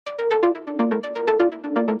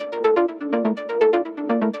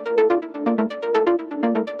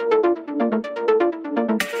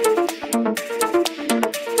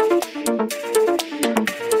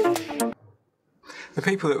The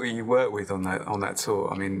people that you work with on that tour,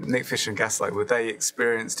 I mean, Nick Fisher and Gaslight, were they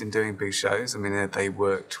experienced in doing big shows? I mean, had they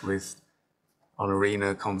worked on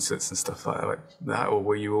arena concerts and stuff like that, or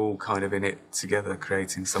were you all kind of in it together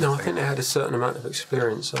creating something? No, I think they had a certain amount of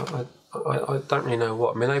experience. I don't really know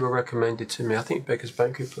what. I mean, they were recommended to me. I think Beggars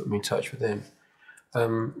Banquet put me in touch with them.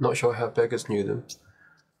 Not sure how Beggars knew them.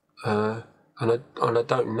 And I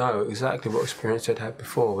don't know exactly what experience they'd had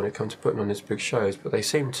before when it comes to putting on these big shows, but they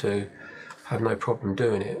seemed to have no problem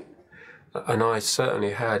doing it. And I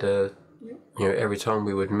certainly had every time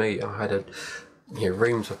we would meet, I had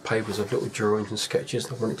reams of papers of little drawings and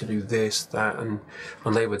sketches. I wanted to do this, that, and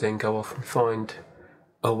they would then go off and find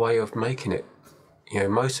a way of making it.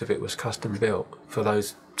 Most of it was custom built for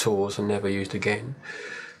those tours and never used again,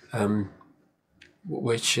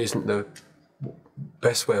 which isn't the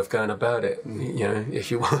best way of going about it.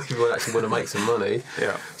 If you actually want to make some money.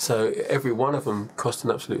 Yeah. So every one of them cost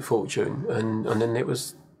an absolute fortune, and then it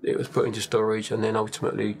was put into storage and then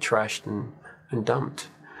ultimately trashed and dumped.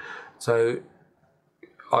 So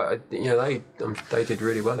they did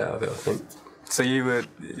really well out of it, I think. So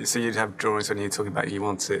you'd have drawings when you're talking about you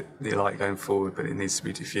want the light going forward, but it needs to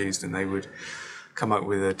be diffused, and they would come up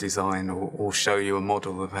with a design or show you a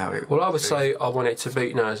model of how it. Well, I would say I want it to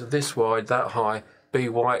be so this wide, that high, be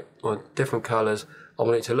white or different colours. I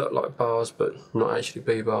want it to look like bars, but not actually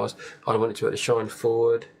be bars. I want it to be able to shine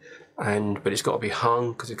forward, but it's got to be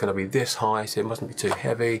hung because it's going to be this high, so it mustn't be too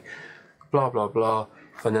heavy. Blah blah blah,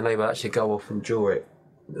 and then they would actually go off and draw it.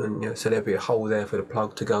 And so there'd be a hole there for the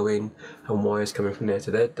plug to go in and wires coming from there.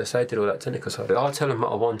 So they did all that technical side. I'll tell them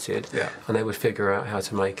what I wanted, and they would figure out how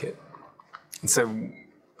to make it. And so,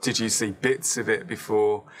 did you see bits of it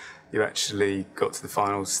before you actually got to the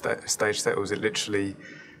final stage set, or was it literally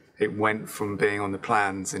it went from being on the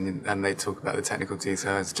plans and they talk about the technical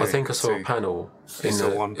details? I think I saw a panel in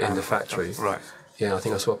the factory. Right. Yeah, I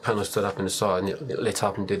think I saw a panel stood up in the side and it lit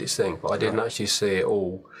up and did its thing, but I didn't actually see it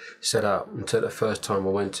all set up until the first time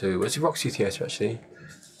I went to, was it Roxy Theatre actually?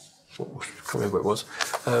 I can't remember what it was.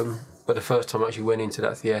 But the first time I actually went into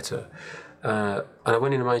that theatre, and I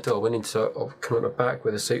went in the main door, I come at the back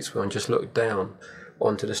where the seats were and just looked down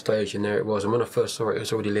onto the stage, and there it was. And when I first saw it, it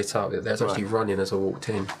was already lit up. It was actually running as I walked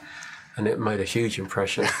in, and it made a huge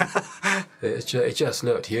impression. It just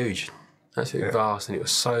looked huge, absolutely vast, and it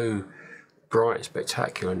was so bright and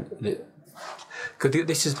spectacular. And because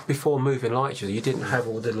this is before moving lights, you didn't have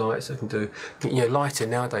all the lights that can do. Lighting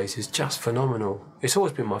nowadays is just phenomenal. It's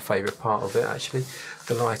always been my favourite part of it, actually.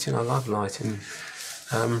 The lighting, I love lighting.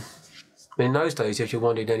 In those days, if you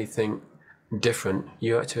wanted anything different,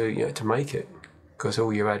 you had to make it, because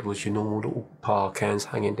all you had was your normal little par cans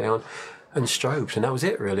hanging down and strobes, and that was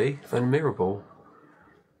it really, and mirror ball.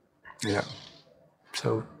 Yeah.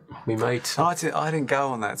 So we made. I didn't go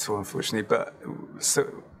on that tour, unfortunately, but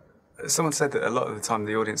someone said that a lot of the time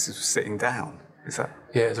the audiences were sitting down. Is that?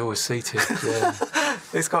 Yeah, it's always seated. Yeah.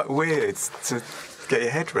 It's quite weird to get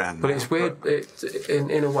your head around. But it's weird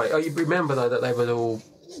in a way. Oh, you remember though that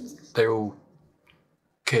they're all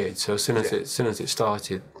kids. So as soon as it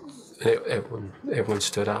started, everyone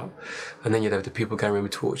stood up, and then you'd have the people going around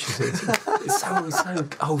with torches. It's so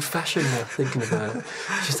old-fashioned now, thinking about it.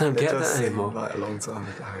 You just don't get that anymore. Like a long time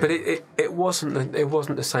ago. But it wasn't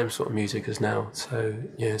the same sort of music as now. So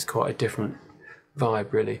yeah, it's quite a different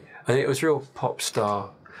vibe really, and it was real pop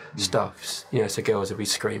star stuff. So girls would be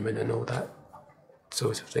screaming and all that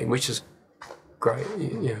sort of thing, which is great.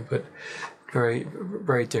 But very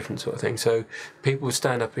very different sort of thing. So people would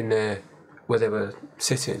stand up in there where they were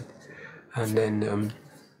sitting. And then,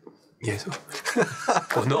 yes,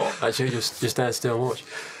 or not actually, just stand still and watch.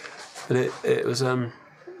 But it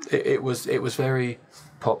was very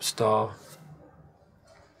pop star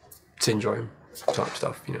syndrome type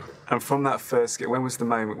stuff, And from that first, when was the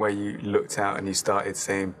moment where you looked out and you started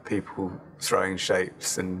seeing people throwing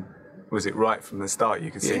shapes? And was it right from the start?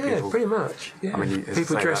 You could see people. Yeah, pretty much. Yeah. I mean,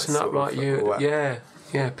 people dressing up like you.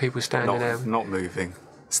 Yeah, people standing there, not moving,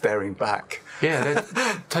 staring back. Yeah, they'd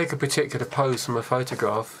take a particular pose from a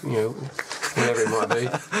photograph, whatever it might be,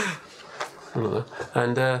 I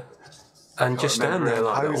don't know, and just stand there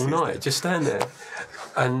like that all night. Just stand there,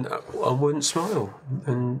 and wouldn't smile,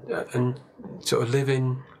 and sort of live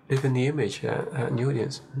in the image out in the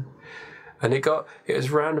audience. And it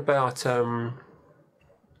was round about I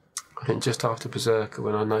think just after Berserker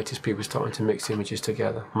when I noticed people starting to mix images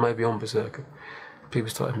together. Maybe on Berserker. People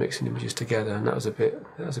started mixing images together, and that was a bit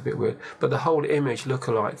weird. But the whole image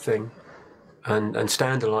look-alike thing and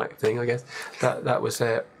stand-alike thing, I guess. That was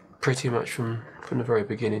there pretty much from the very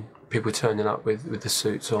beginning. People turning up with the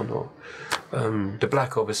suits on, or the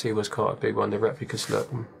black obviously was quite a big one. The replicas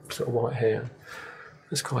look, and sort of white hair.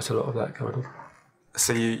 There's quite a lot of that kind of.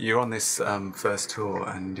 So you're on this first tour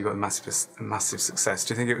and you got massive success.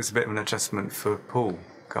 Do you think it was a bit of an adjustment for Paul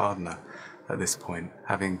Gardiner at this point,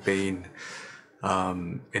 having been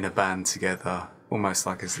in a band together, almost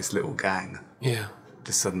like as this little gang? Yeah.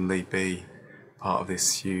 To suddenly be part of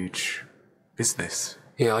this huge business.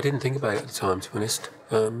 Yeah, I didn't think about it at the time, to be honest.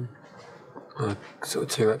 I sort of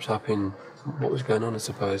too wrapped up in what was going on, I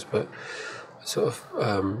suppose, but I sort of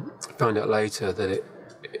found out later that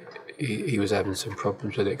he was having some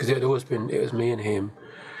problems with it, because it was me and him.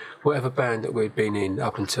 Whatever band that we'd been in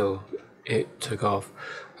up until it took off,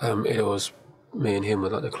 it was me and him were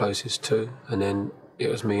like the closest to, and then it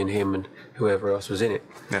was me and him and whoever else was in it.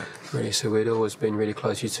 Yeah. Really, so we'd always been really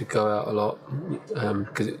close. Used to go out a lot,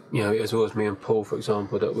 because it was always me and Paul, for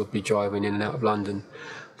example, that would be driving in and out of London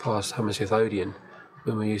past Hammersmith Odeon,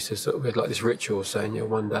 when we used to sort of, we had like this ritual saying,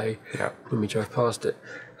 one day when we drove past it,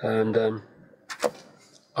 and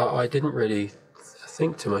I didn't really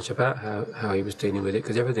think too much about how he was dealing with it,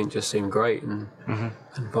 because everything just seemed great and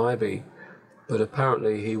vibey. But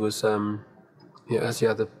apparently he was, as the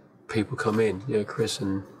other people come in, Chris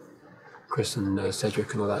and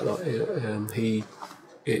Cedric and all that lot,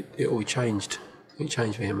 it all changed. It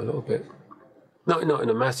changed for him a little bit. Not in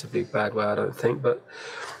a massively bad way, I don't think, but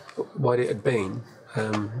what it had been,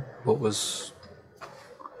 what was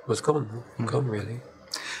gone really.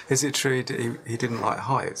 Is it true he didn't like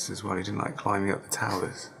heights as well? He didn't like climbing up the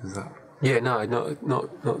towers? Is that? Yeah, no, not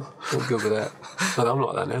good with that. Well, I'm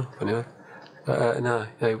like that now, anyway. No,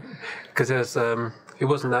 because there's it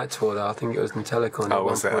wasn't that tall though. I think it was in Telecon. At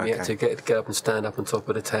one point, okay. He had to get up and stand up on top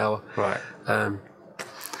of the tower. Right.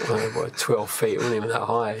 12 feet. It wasn't even that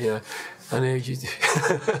high, And I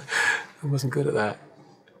wasn't good at that.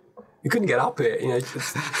 You couldn't get up it, you had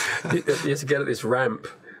to get up this ramp.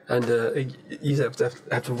 And you have to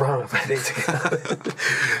run up at it to get up.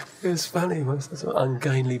 It was funny. It was an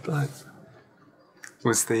ungainly bloke.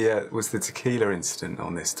 Was the tequila incident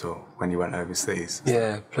on this tour when you went overseas?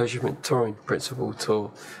 Yeah, Pleasure Touring Principal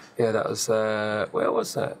tour. Yeah, that was where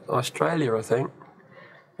was that? Australia, I think.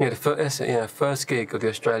 Yeah, the first gig of the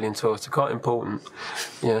Australian tour. So quite important.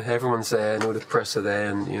 Everyone's there and all the press are there,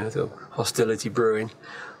 and the hostility brewing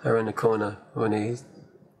around the corner when he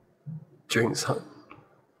drinks.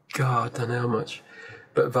 God, I don't know how much,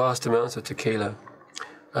 but vast amounts of tequila,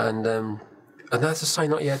 and that's to say,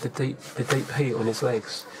 not yet the deep heat on his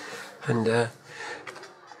legs, and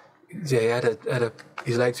he had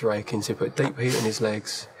his legs were aching, so he put deep heat on his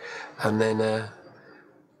legs, and then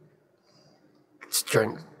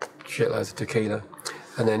drank shitloads of tequila,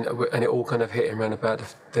 and it all kind of hit him around about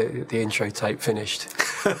the intro tape finished,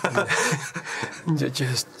 and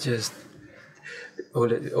just. All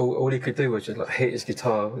he could do was just hit his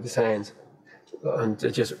guitar with his hands and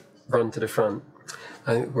just run to the front,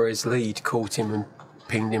 and where his lead caught him and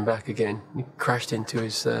pinged him back again. He crashed into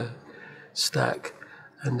his stack,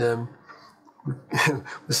 and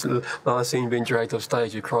last scene being dragged off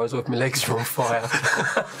stage, he cries off, "My legs are on fire."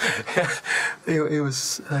 It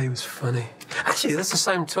was funny. Actually, that's the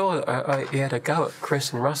same tour. He had a go at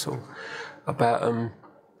Chris and Russell about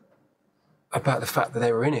the fact that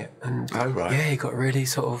they were in it, and he got really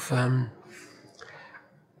sort of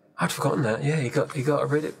I'd forgotten that. Yeah, he got a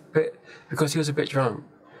really bit, because he was a bit drunk.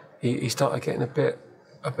 He started getting a bit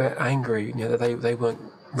angry. That they weren't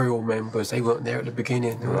real members. They weren't there at the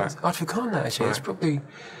beginning. Right. I'd forgotten that actually. Right. It's probably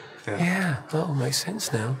that all makes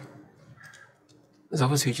sense now. It's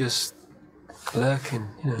obviously just lurking.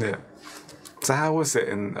 Yeah. So how was it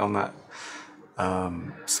on that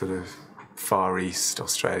sort of Far East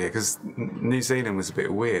Australia, because New Zealand was a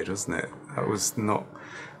bit weird, wasn't it? That was not,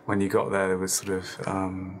 when you got there was sort of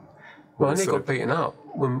I only got beaten up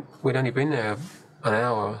when we'd only been there an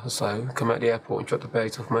hour or so, come out the airport and dropped the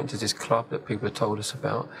bags off, went to this club that people had told us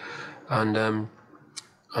about, and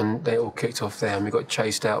they all kicked off there, and we got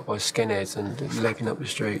chased out by skinheads and legging up the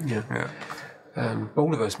street.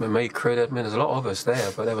 All of us, me, crew, there's a lot of us there,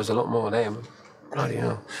 but there was a lot more of them. Bloody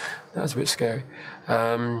hell, that was a bit scary.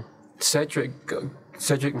 Cedric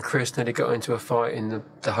and Chris nearly got into a fight in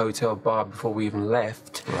the hotel bar before we even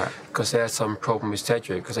left, because they had some problem with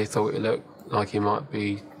Cedric, because they thought it looked like he might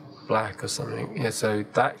be black or something. So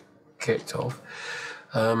that kicked off.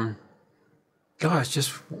 It's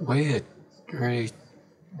just weird, really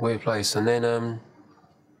weird place. And then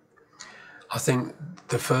I think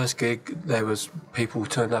the first gig, there was people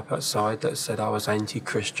turned up outside that said I was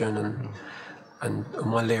anti-Christian, and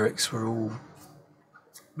my lyrics were all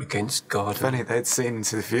against God. If only they'd seen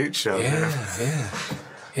into the future.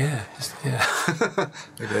 Yeah.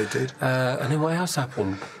 Maybe they did. And then what else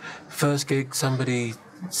happened? First gig, somebody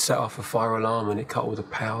set off a fire alarm and it cut all the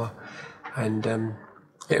power, and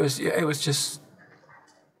it was just.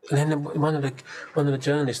 And then one of the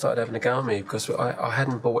journalists started having a go at me because I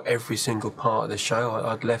hadn't bought every single part of the show.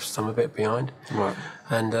 I'd left some of it behind. Right.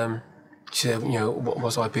 And she said,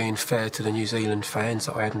 was I being fair to the New Zealand fans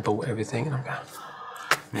that I hadn't bought everything? And I'm going,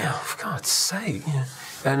 for God's sake,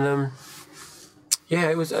 And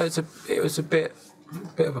it was a bit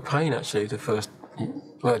of a pain actually. The first,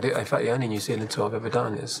 well, in fact, the only New Zealand tour I've ever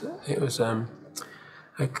done it was.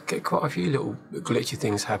 Quite a few little glitchy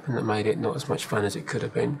things happened that made it not as much fun as it could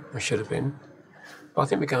have been or should have been. But I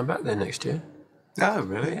think we're going back there next year. Oh,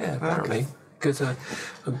 really? Yeah, apparently. Because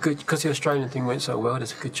the Australian thing went so well,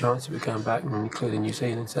 there's a good chance that we're going back and including New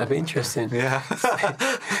Zealand. So it'll be interesting. Yeah.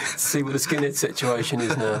 See what the skinhead situation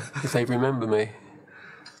is now, if they remember me.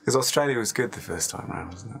 Because Australia was good the first time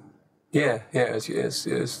round, wasn't it? Yeah, it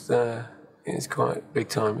was quite big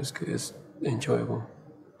time. It was enjoyable.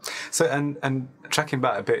 So and tracking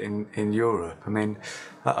back a bit in Europe, I mean,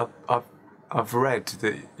 I've read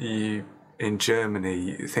that you in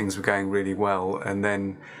Germany things were going really well, and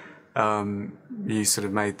then you sort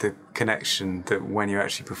of made the connection that when you're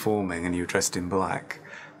actually performing and you're dressed in black,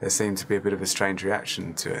 there seemed to be a bit of a strange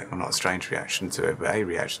reaction to it, or not a strange reaction to it, but a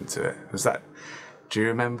reaction to it. Was that? Do you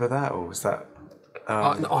remember that, or was that?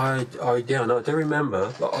 I do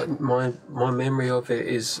remember. But my memory of it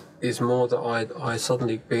is more that I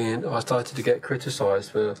started to get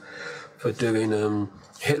criticised for doing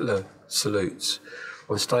Hitler salutes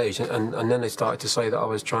on stage, and then they started to say that I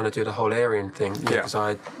was trying to do the whole Aryan thing because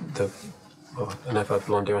I don't know if I had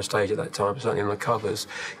blonde hair on stage at that time, but certainly on the covers,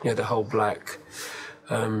 the whole black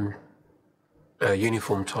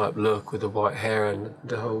uniform type look with the white hair and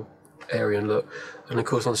the whole Aryan look, and of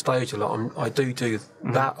course on stage a lot I do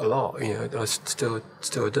that a lot, I still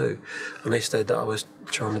do, and they said that I was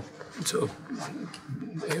trying to sort of,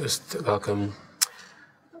 it was like I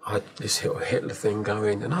had this Hitler thing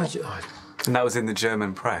going, and and that was in the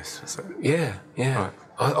German press, was it? Yeah.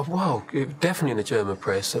 Right. Well, definitely in the German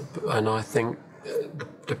press, and I think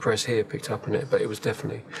the press here picked up on it, but it was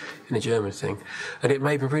definitely in the German thing, and it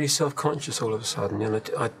made me really self-conscious all of a sudden,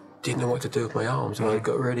 and I didn't know what to do with my arms, and I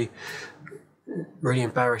got really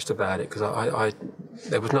embarrassed about it because I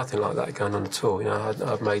there was nothing like that going on at all.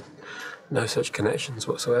 I've made no such connections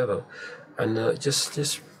whatsoever, and it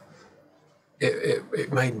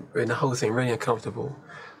made the whole thing really uncomfortable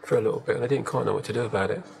for a little bit, and I didn't quite know what to do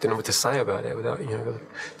about it. Didn't know what to say about it without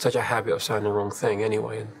such a habit of saying the wrong thing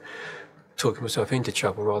anyway, and talking myself into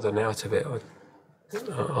trouble rather than out of it.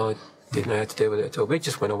 I didn't know how to deal with it at all. But it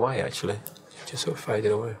just went away actually. It just sort of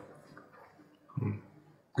faded away.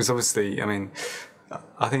 Because obviously, I mean,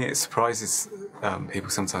 I think it surprises people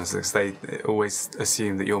sometimes because they always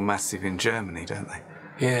assume that you're massive in Germany, don't they?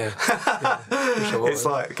 Yeah. It's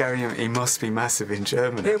like, Gary Numan, he must be massive in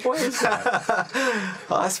Germany. Yeah, what is that?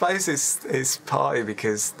 I suppose it's partly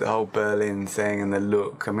because the whole Berlin thing and the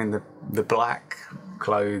look, I mean, the black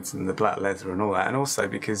clothes and the black leather and all that, and also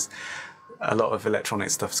because a lot of electronic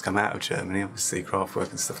stuff's come out of Germany, obviously Kraftwerk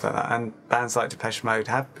and stuff like that, and bands like Depeche Mode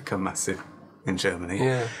have become massive in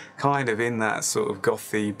Germany, kind of in that sort of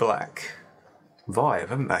gothy black vibe,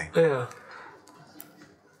 haven't they? Yeah.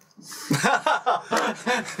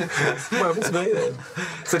 Well, it's me then.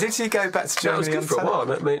 So did you go back to Germany? It was good for a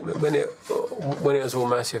while. I mean, when it was all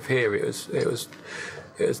massive here, it was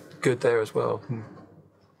good there as well.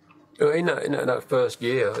 In that first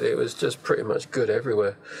year, it was just pretty much good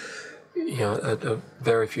everywhere. A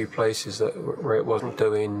very few places where it wasn't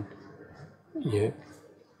doing,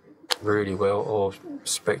 really well or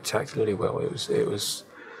spectacularly well. It was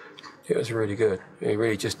really good. It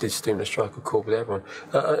really just did seem to strike a chord with everyone,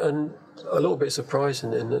 and a little bit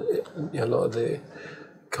surprising in a lot of the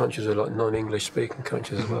countries are like non-English speaking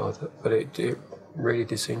countries as well. But it really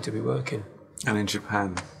did seem to be working. And in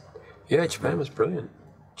Japan? Yeah, Japan was brilliant.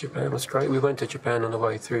 Japan was great. We went to Japan on the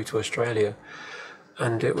way through to Australia,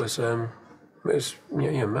 and it was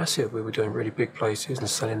massive. We were doing really big places and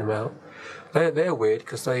selling them out. They're weird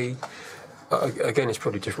because they, again, it's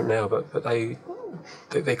probably different now, but they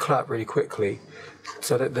clap really quickly,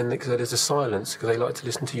 so that then because there's a silence because they like to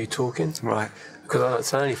listen to you talking. Right. Because I don't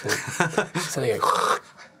say anything, so they go.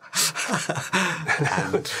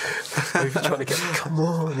 And we were trying to get, come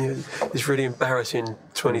on, these really embarrassing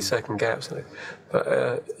 20-second gaps. But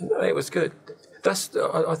it was good.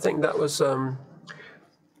 I think that was.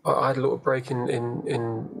 I had a little break in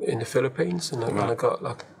the Philippines, and I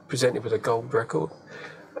got presented with a gold record,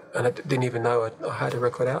 and I didn't even know I had a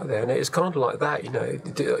record out there. And it's kind of like that, you know,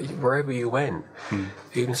 wherever you went,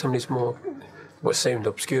 even some of these more, what seemed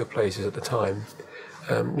obscure places at the time,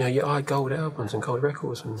 you know, I had gold albums and gold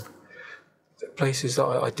records and places that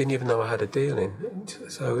I didn't even know I had a deal in.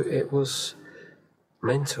 So it was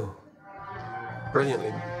mental,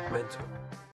 brilliantly mental.